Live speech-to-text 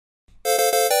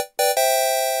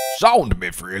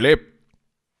SoundMeFreely.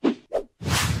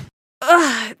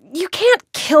 Ugh, you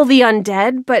can't kill the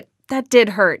undead, but that did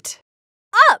hurt.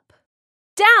 Up,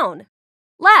 down,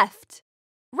 left,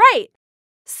 right,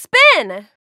 spin,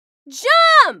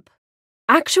 jump!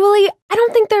 Actually, I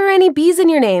don't think there are any B's in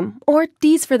your name, or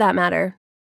D's for that matter.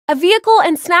 A vehicle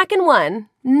and snack in one.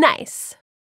 Nice.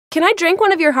 Can I drink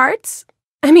one of your hearts?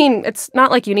 I mean, it's not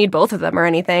like you need both of them or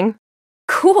anything.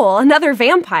 Cool, another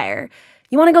vampire.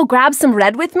 You want to go grab some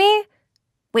red with me?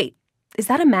 Wait, is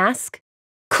that a mask?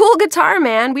 Cool guitar,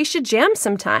 man. We should jam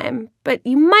sometime. But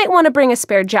you might want to bring a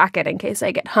spare jacket in case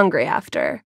I get hungry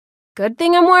after. Good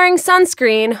thing I'm wearing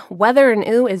sunscreen. Weather in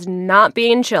Ooh is not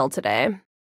being chill today.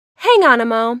 Hang on,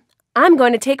 Emo. I'm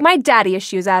going to take my daddy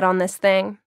issues out on this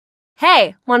thing.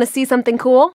 Hey, want to see something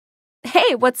cool?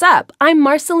 Hey, what's up? I'm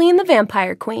Marceline the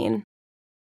Vampire Queen.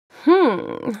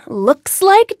 Looks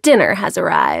like dinner has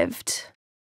arrived.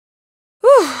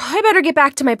 Whew, I better get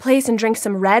back to my place and drink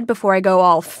some red before I go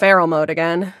all feral mode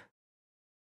again.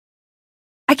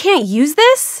 I can't use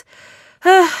this?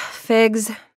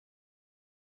 Figs.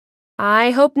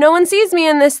 I hope no one sees me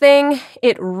in this thing.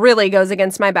 It really goes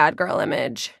against my bad girl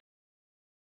image.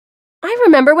 I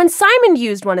remember when Simon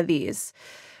used one of these.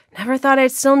 Never thought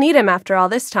I'd still need him after all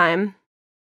this time.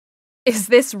 Is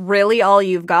this really all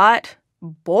you've got?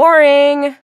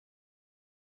 Boring.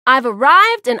 I've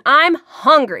arrived and I'm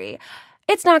hungry.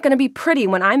 It's not going to be pretty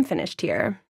when I'm finished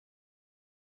here.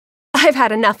 I've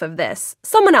had enough of this.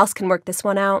 Someone else can work this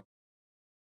one out.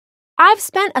 I've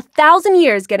spent 1,000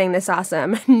 years getting this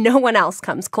awesome. No one else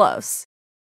comes close.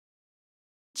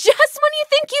 Just when you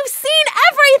think you've seen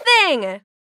everything!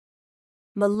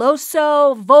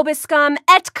 Meloso, vobiscum,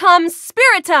 et cum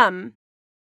spiritum.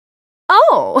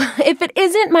 Oh, if it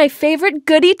isn't my favorite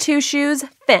goody two-shoes,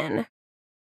 Finn.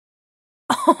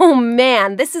 Oh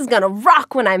man, this is gonna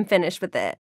rock when I'm finished with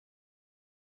it.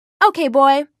 Okay,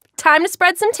 boy, time to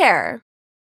spread some terror.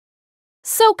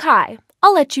 So, Kai,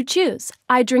 I'll let you choose.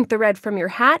 I drink the red from your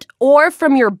hat or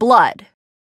from your blood.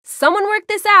 Someone work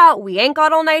this out. We ain't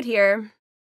got all night here.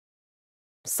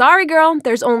 Sorry, girl,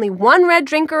 there's only one red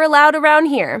drinker allowed around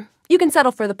here. You can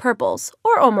settle for the purples,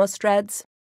 or almost reds.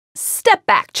 Step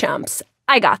back, chumps.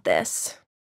 I got this.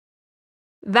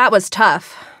 That was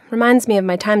tough. Reminds me of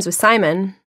my times with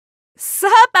Simon.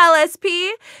 Sup,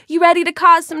 LSP? You ready to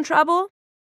cause some trouble?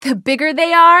 The bigger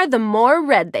they are, the more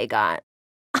red they got.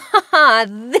 Haha,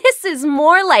 this is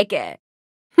more like it.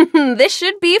 This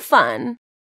should be fun.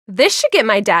 This should get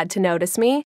my dad to notice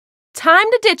me. Time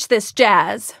to ditch this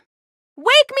jazz.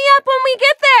 Wake me up when we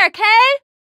get there, Kay?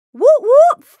 Woot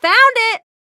woot, found it!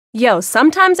 Yo,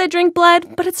 sometimes I drink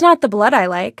blood, but it's not the blood I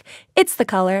like. It's the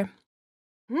color.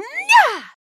 Nya!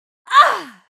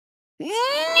 Ah!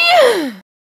 Nya!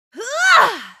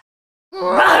 Ah!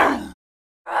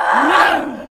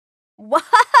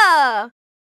 Whoa!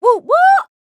 Woot woot!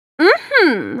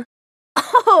 Mm-hmm.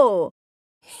 Oh,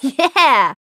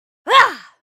 yeah!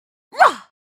 Ah! Rah!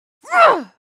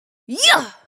 Rah!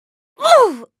 Yeah!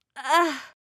 Ooh!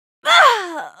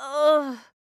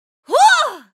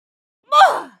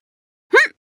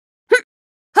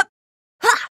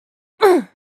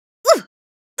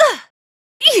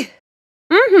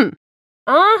 Mm-hmm.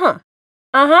 Uh-huh.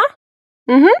 Uh-huh.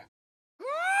 Mm-hmm.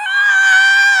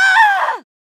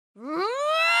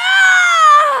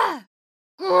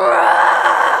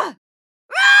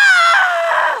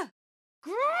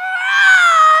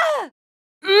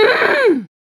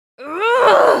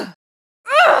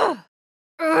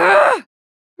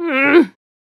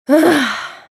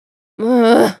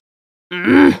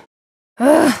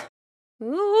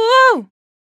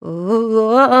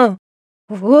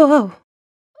 Whoa.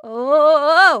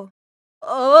 Oh.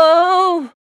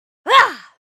 Oh.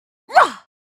 Ah. Rah.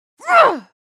 Rah.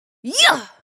 Yeah.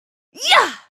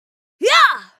 Yeah.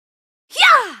 Yeah.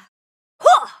 Yeah.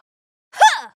 Huh.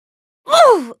 Huh.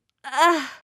 Ooh. Oh. Ah.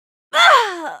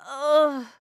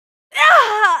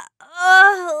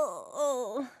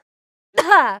 Oh.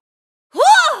 Ah.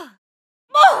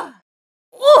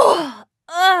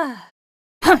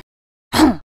 Huh.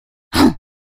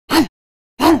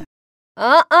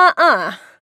 Oh.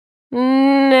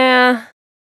 Nah.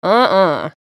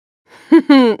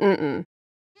 Mm-mm.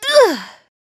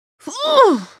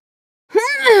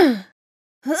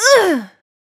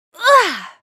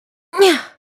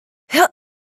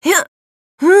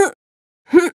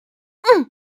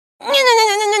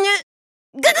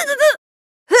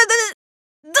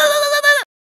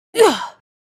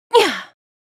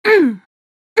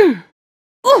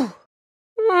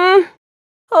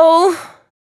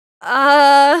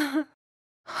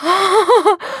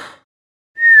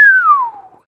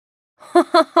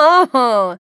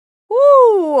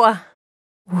 Ooh.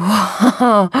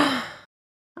 Whoa.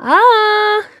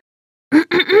 Ah.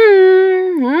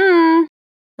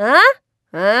 Huh?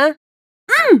 Huh?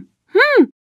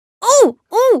 Ooh.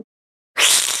 Ooh.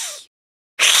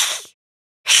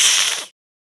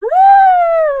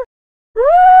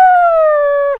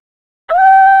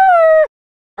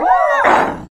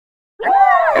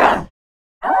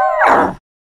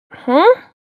 Huh?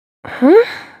 Huh?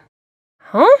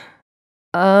 Huh?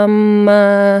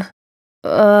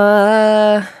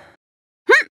 Uh.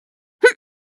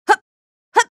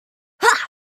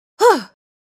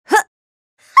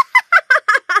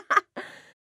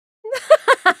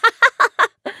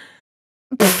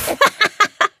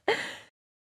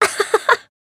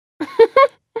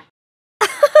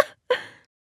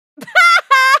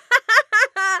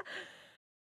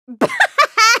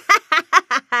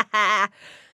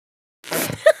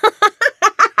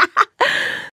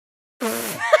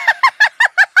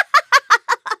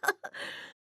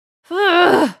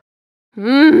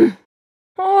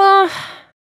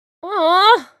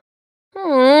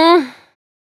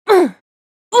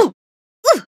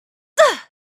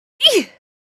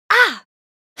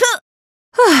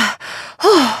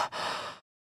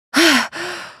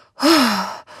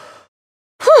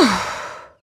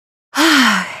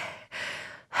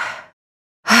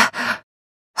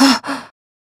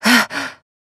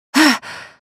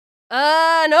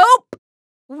 Nope.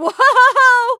 Whoa!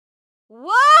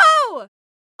 Whoa!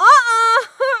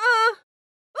 Uh-uh!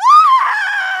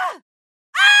 Ah!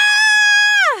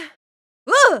 Ah!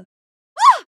 Ugh!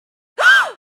 Ah!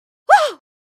 Ah!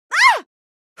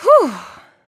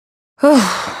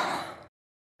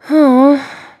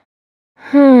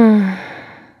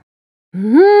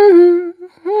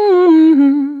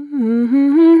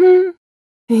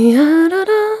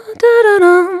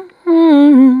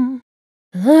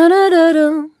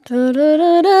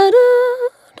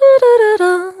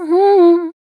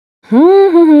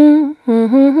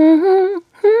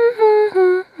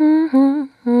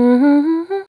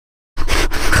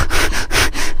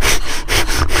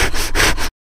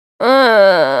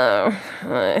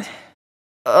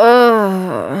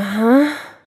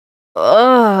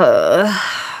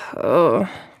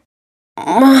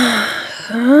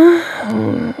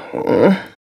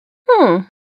 Whew. Oh.